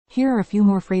Here are a few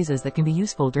more phrases that can be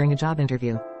useful during a job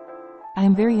interview. I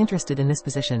am very interested in this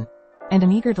position. And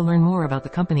am eager to learn more about the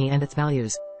company and its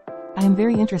values. I am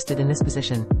very interested in this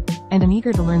position. And am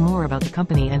eager to learn more about the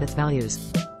company and its values.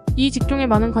 이 직종에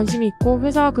많은 관심이 있고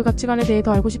회사와 그 가치관에 대해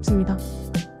더 알고 싶습니다.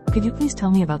 Could you please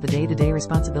tell me about the day-to-day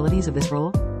responsibilities of this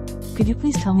role? Could you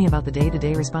please tell me about the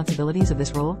day-to-day responsibilities of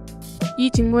this role?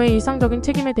 이 직무의 일상적인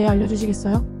책임에 대해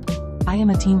알려주시겠어요? I am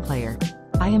a team player.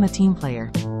 I am a team player.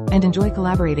 And enjoy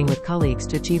collaborating with colleagues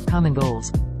to achieve common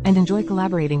goals. And enjoy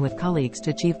collaborating with colleagues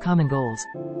to achieve common goals.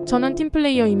 저는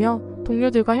팀플레이어이며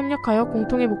동료들과 협력하여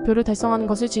공통의 목표를 달성하는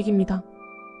것을 즐깁니다.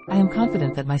 I am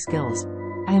confident that my skills.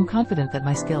 I am confident that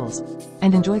my skills.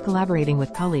 And enjoy collaborating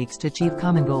with colleagues to achieve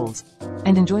common goals.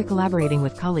 And enjoy collaborating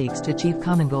with colleagues to achieve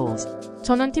common goals.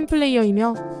 저는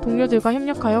팀플레이어이며 동료들과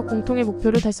협력하여 공통의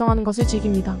목표를 달성하는 것을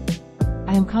즐깁니다.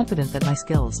 I am confident that my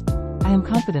skills. I am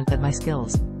confident that my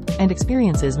skills. And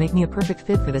experiences make me a perfect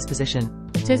fit for this position.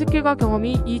 제 스킬과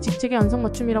경험이 이 직책의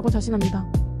안성맞춤이라고 자신합니다.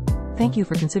 Thank you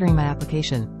for considering my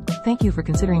application. Thank you for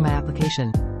considering my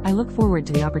application. I look forward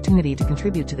to the opportunity to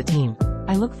contribute to the team.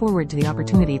 I look forward to the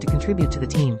opportunity to contribute to the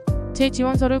team. 제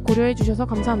지원서를 고려해 주셔서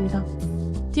감사합니다.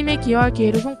 팀에 기여할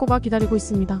기회를 손꼽아 기다리고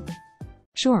있습니다.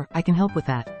 Sure, I can help with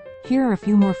that. Here are a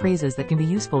few more phrases that can be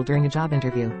useful during a job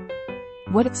interview.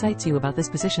 What excites you about this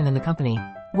position in the company?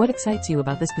 What excites you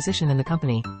about this position in the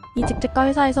company? 이 직책과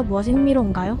회사에서 무엇이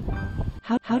흥미로운가요?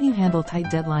 How do you handle tight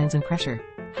deadlines and pressure?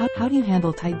 How do you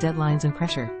handle tight deadlines and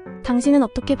pressure? 당신은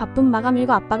어떻게 바쁜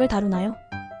마감일과 압박을 다루나요?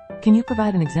 Can you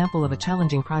provide an example of a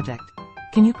challenging project?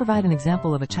 Can you provide an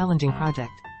example of a challenging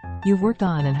project? You've worked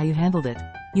on and how you handled it.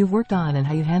 You've worked on and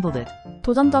how you handled it.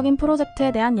 도전적인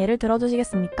프로젝트에 대한 예를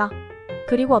들어주시겠습니까?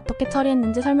 그리고 어떻게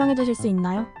처리했는지 설명해 주실 수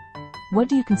있나요? What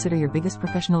do you consider your biggest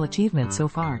professional achievement so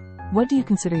far? What do you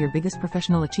consider your biggest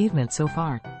professional achievement so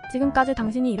far? 지금까지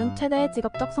당신이 이룬 최대의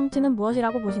직업적 성취는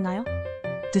무엇이라고 보시나요?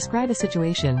 Describe a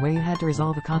situation where you had to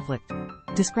resolve a conflict.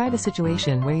 Describe a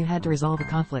situation where you had to resolve a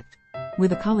conflict.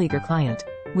 With a colleague or client.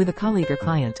 With a colleague or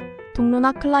client.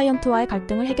 동료나 클라이언트와의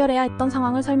갈등을 해결해야 했던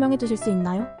상황을 설명해 주실 수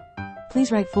있나요?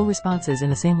 Please write full responses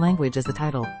in the same language as the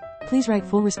title. Please write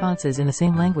full responses in the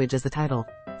same language as the title.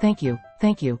 Thank you.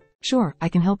 Thank you. Sure, I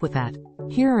can help with that.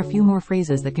 Here are a few more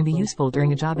phrases that can be useful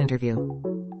during a job interview.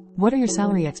 What are your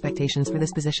salary expectations for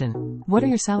this position? What are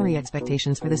your salary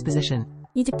expectations for this position?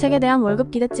 이 직책에 대한 월급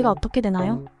기대치가 어떻게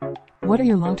되나요? What are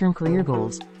your long-term career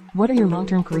goals? What are your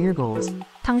long-term career goals?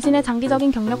 당신의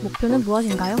장기적인 경력 목표는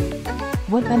무엇인가요?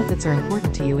 What benefits are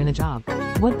important to you in a job?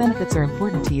 What benefits are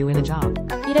important to you in a job?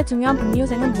 일의 중요한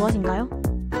분리후생은 무엇인가요?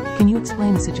 Can you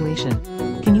explain the situation?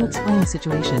 Can you explain the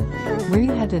situation where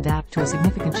you had to adapt to a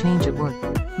significant change at work?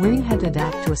 Where you had to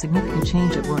adapt to a significant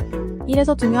change at work?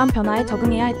 일에서 중요한 변화에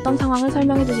적응해야 했던 상황을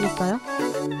설명해 주시겠어요?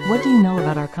 What do you know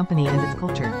about our company and its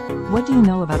culture? What do you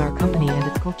know about our company and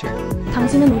its culture?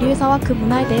 당신은 우리 회사와 그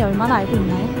문화에 대해 얼마나 알고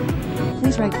있나요?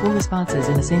 Please write full responses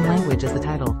in the same language as the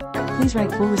title. Please write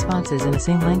full responses in the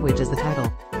same language as the title.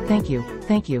 Thank you.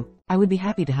 Thank you. I would be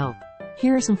happy to help.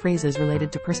 Here are some phrases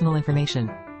related to personal information.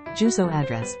 주소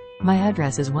address. My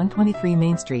address is 123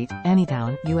 Main Street,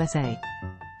 Anytown, USA.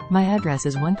 My address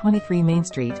is 123 Main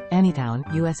Street, Anytown,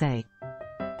 USA.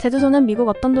 제 주소는 미국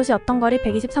어떤 도시 어떤 거리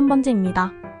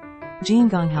 123번지입니다.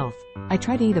 Jeonggang Health. I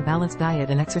try to eat a balanced diet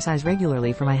and exercise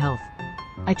regularly for my health.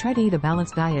 I try to eat a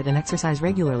balanced diet and exercise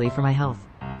regularly for my health.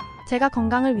 제가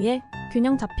건강을 위해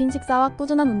균형 잡힌 식사와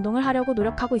꾸준한 운동을 하려고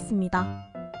노력하고 있습니다.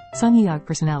 Sunhyag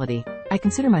personality. I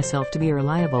consider myself to be a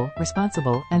reliable,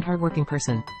 responsible, and hardworking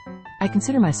person. I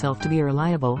consider myself to be a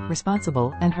reliable,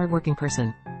 responsible, and hardworking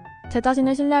person. 제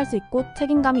자신을 신뢰할 수 있고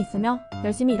책임감이 있으며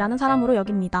열심히 일하는 사람으로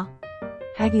여깁니다.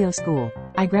 Hagio School.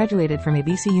 I graduated from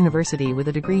ABC University with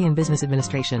a degree in business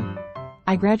administration.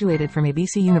 I graduated from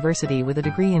ABC University with a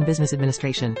degree in business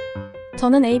administration.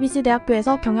 저는 ABC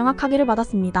대학교에서 경영학 학위를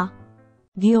받았습니다.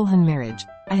 Gyeolhun marriage.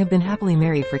 I have been happily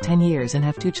married for 10 years and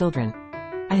have 2 children.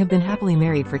 I have been happily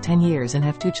married for 10 years and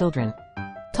have 2 children.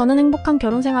 저는 행복한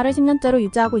결혼 생활을 10년째로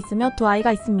유지하고 있으며 2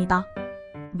 아이가 있습니다.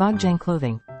 Bogjang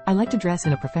clothing. I like to dress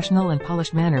in a professional and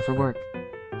polished manner for work.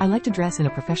 I like to dress in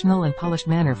a professional and polished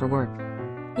manner for work.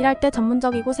 일할 때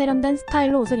전문적이고 세련된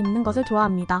스타일로 옷을 입는 것을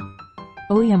좋아합니다.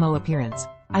 OEMO appearance.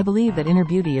 I believe that inner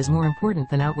beauty is more important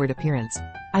than outward appearance.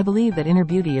 I believe that inner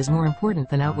beauty is more important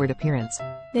than outward appearance.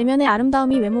 내면의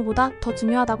아름다움이 외모보다 더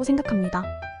중요하다고 생각합니다.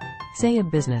 Say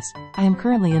of business. I am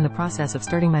currently in the process of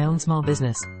starting my own small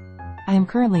business. I am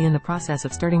currently in the process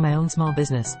of starting my own small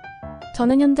business.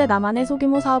 저는 현재 나만의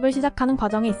소규모 사업을 시작하는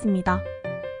과정에 있습니다.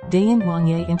 Daein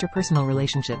Gwangye interpersonal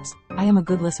relationships. I am a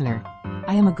good listener.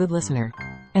 I am a good listener.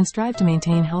 And strive to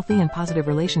maintain healthy and positive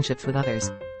relationships with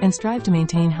others. and strive to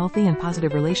maintain healthy and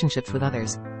positive relationships with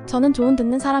others. 저는 좋은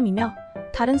듣는 사람이며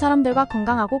다른 사람들과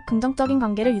건강하고 긍정적인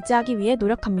관계를 유지하기 위해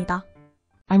노력합니다.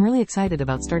 I'm really excited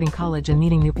about starting college and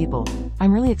meeting new people.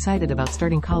 I'm really excited about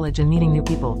starting college and meeting new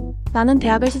people. 나는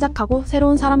대학을 시작하고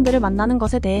새로운 사람들을 만나는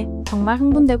것에 대해 정말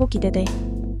흥분되고 기대돼.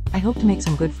 I hope to make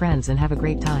some good friends and have a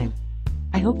great time.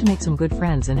 I hope to make some good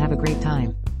friends and have a great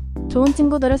time. 좋은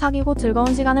친구들을 사귀고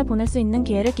즐거운 시간을 보낼 수 있는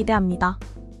기회를 기대합니다.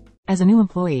 As a new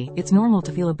employee, it's normal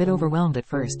to feel a bit overwhelmed at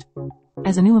first.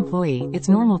 As a new employee, it's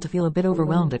normal to feel a bit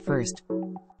overwhelmed at first.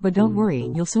 But don't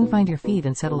worry, you'll soon find your feet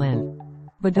and settle in.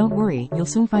 But don't worry, you'll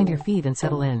soon find your feet and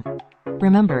settle in.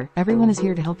 Remember, everyone is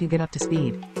here to help you get up to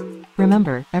speed.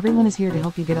 Remember, everyone is here to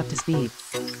help you get up to speed.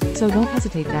 So don't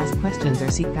hesitate to ask questions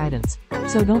or seek guidance.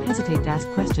 So don't hesitate to ask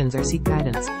questions or seek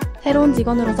guidance. 새로운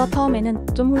직원으로서 처음에는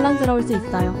좀 혼란스러울 수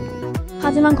있어요.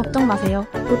 하지만 걱정 마세요.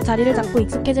 곧 자리를 잡고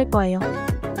익숙해질 거예요.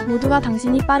 모두가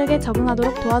당신이 빠르게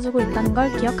적응하도록 도와주고 있다는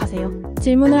걸 기억하세요.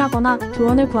 질문을 하거나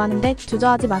조언을 구하는데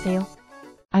주저하지 마세요.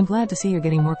 I'm glad to see you're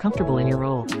getting more comfortable in your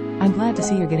role. I'm glad to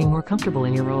see you're getting more comfortable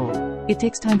in your role. It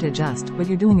takes time to adjust, but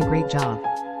you're doing a great job.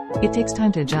 It takes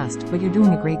time to adjust, but you're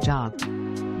doing a great job.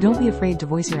 Don't be afraid to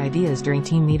voice your ideas during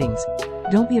team meetings.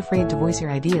 Don't be afraid to voice your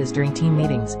ideas during team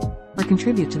meetings. Or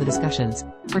contribute to the discussions.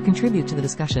 Or contribute to the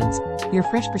discussions. Your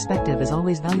fresh perspective is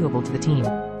always valuable to the team.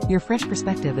 Your fresh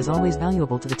perspective is always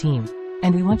valuable to the team.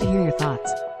 And we want to hear your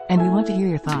thoughts. And we want to hear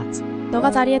your thoughts.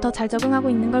 너가 자리에 더 잘 적응하고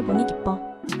있는 걸 보니 기뻐.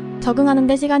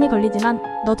 적응하는데 시간이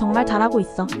걸리지만 너 정말 잘하고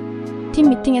있어. 팀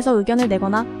미팅에서 의견을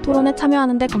내거나 토론에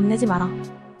참여하는데 겁내지 마라.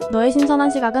 너의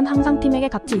신선한 시각은 항상 팀에게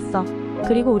가치 있어.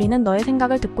 그리고 우리는 너의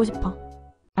생각을 듣고 싶어.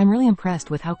 I'm really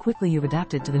impressed with how quickly you've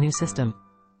adapted to the new system.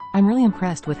 I'm really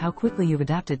impressed with how quickly you've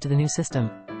adapted to the new system.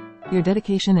 Your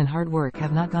dedication and hard work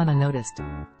have not gone unnoticed.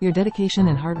 Your dedication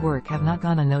and hard work have not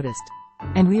gone unnoticed.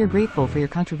 And we are grateful for your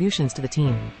contributions to the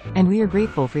team. And we are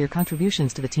grateful for your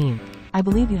contributions to the team. I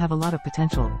believe you have a lot of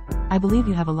potential. I believe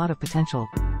you have a lot of potential.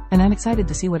 And I'm excited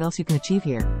to see what else you can achieve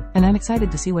here. And I'm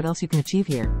excited to see what else you can achieve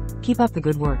here. Keep up the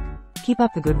good work. Keep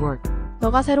up the good work.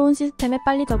 너가 새로운 시스템에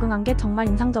빨리 적응한 게 정말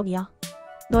인상적이야.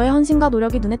 너의 헌신과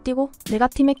노력이 눈에 띄고 내가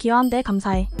팀에 기여한 데에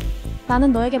감사해.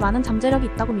 나는 너에게 많은 잠재력이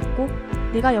있다고 믿고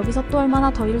네가 여기서 또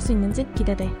얼마나 더 이룰 수 있는지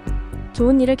기대돼.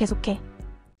 좋은 일을 계속해.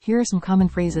 Here are some common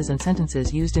phrases and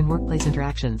sentences used in workplace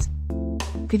interactions.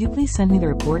 Could you please send me the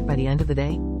report by the end of the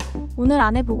day? 오늘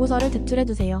안에 보고서를 제출해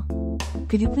주세요.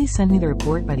 Could you please send me the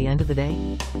report by the end of the day?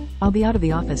 I'll be out of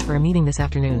the office for a meeting this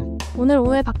afternoon. 오늘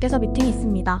오후에 밖에서 미팅이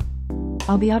있습니다.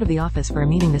 I'll be out of the office for a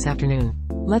meeting this afternoon.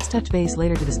 Let's touch base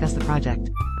later to discuss the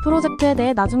project. 프로젝트에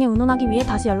대해 나중에 의논하기 위해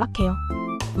다시 연락해요.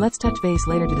 Let's touch base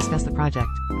later to discuss the project.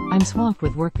 I'm swamped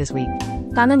with work this week.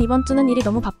 나는 이번 주는 일이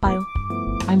너무 바빠요.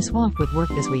 I'm swamped with work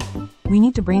this week. We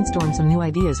need to brainstorm some new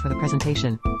ideas for the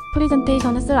presentation.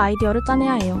 프리젠테이션에 쓸 아이디어를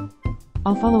짜내야 해요.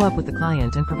 I'll follow up with the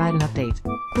client and provide an update.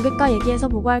 고객과 얘기해서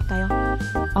보고할까요?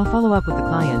 I'll follow up with the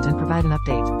client and provide an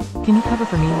update. Can you cover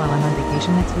for me while I'm on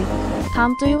vacation next week?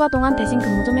 다음 주 휴가 동안 대신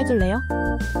근무 좀 해줄래요?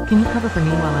 Can you cover for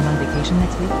me while I'm on vacation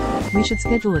next week? We should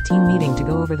schedule a team meeting to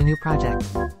go over the new project.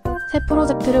 새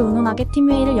프로젝트를 의논하게 팀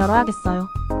회의를 열어야겠어요.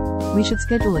 We should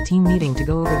schedule a team meeting to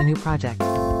go over the new project.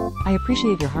 I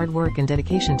appreciate your hard work and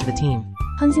dedication to the team.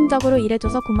 헌신적으로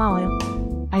일해줘서 고마워요.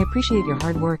 I appreciate your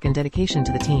hard work and dedication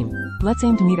to the team. Let's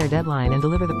aim to meet our deadline and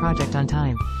deliver the project on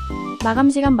time. 마감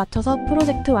시간 맞춰서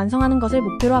프로젝트 완성하는 것을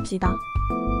목표로 합시다.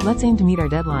 Let's aim to meet our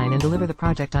deadline and deliver the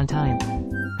project on time.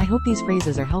 I hope these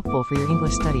phrases are helpful for your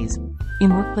English studies.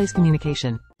 In workplace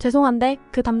communication. 죄송한데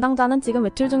그 담당자는 지금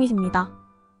외출 중이십니다.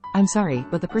 I'm sorry,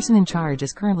 but the person in charge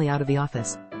is currently out of the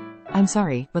office. I'm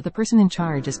sorry, but the person in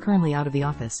charge is currently out of the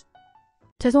office.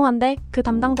 죄송한데 그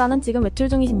담당자는 지금 외출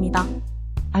중이십니다.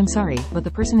 I'm sorry, but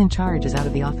the person in charge is out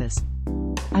of the office.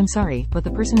 I'm sorry, but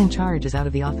the person in charge is out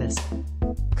of the office.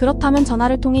 그렇다면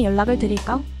전화를 통해 연락을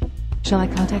드릴까? Shall I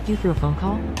contact you through a phone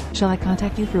call? Shall I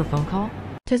contact you through a phone call?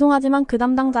 죄송하지만 그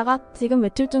담당자가 지금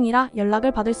외출 중이라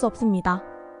연락을 받을 수 없습니다.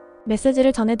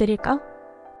 메시지를 전해드릴까?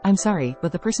 I'm sorry,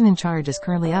 but the person in charge is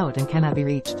currently out and cannot be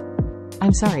reached.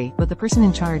 I'm sorry, but the person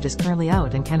in charge is currently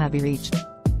out and cannot be reached.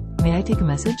 May I take a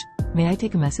message? May I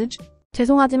take a message?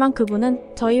 죄송하지만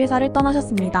그분은 저희 회사를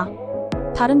떠나셨습니다.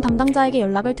 다른 담당자에게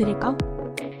연락을 드릴까?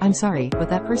 I'm sorry, but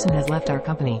that person has left our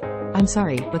company. I'm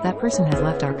sorry, but that person has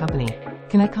left our company.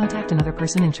 Can I contact another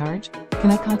person in charge?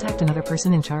 Can I contact another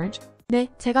person in charge? 네,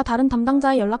 제가 다른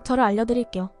담당자의 연락처를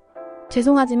알려드릴게요.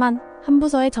 죄송하지만 한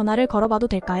부서에 전화를 걸어봐도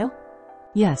될까요?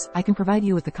 Yes, I can provide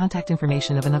you with the contact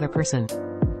information of another person.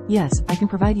 Yes, I can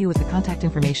provide you with the contact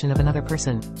information of another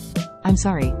person. I'm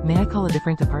sorry, may I call a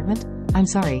different department? I'm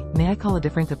sorry, may I call a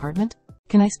different department?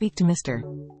 Can I speak to Mr.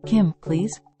 Kim,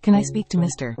 please? Can I speak to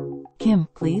Mr. Kim,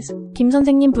 please? 김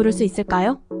선생님 부를 수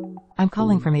있을까요? I'm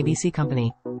calling from ABC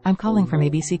Company. I'm calling from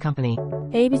ABC Company.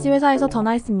 ABC 회사에서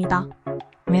전화했습니다.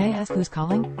 May I ask who's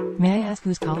calling? May I ask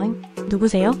who's calling?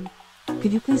 누구세요?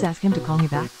 Could you please ask him to call me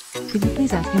back? Could you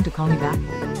please ask him to call me back?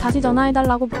 다시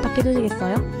전화해달라고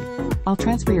부탁해주시겠어요? I'll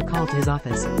transfer your call to his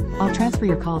office. I'll transfer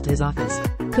your call to his office.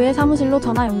 그의 사무실로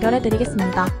전화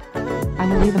연결해드리겠습니다. I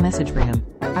will leave a message for him.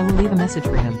 I will leave a message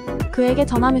for him. 그에게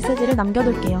전화 메시지를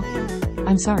남겨둘게요.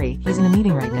 I'm sorry, he's in a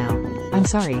meeting right now. I'm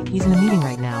sorry, he's in a meeting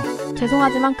right now.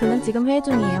 죄송하지만 그는 지금 회의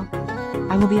중이에요.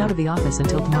 I will be out of the office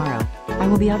until tomorrow. I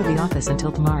will be out of the office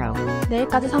until tomorrow.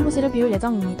 내일까지 사무실을 비울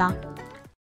예정입니다.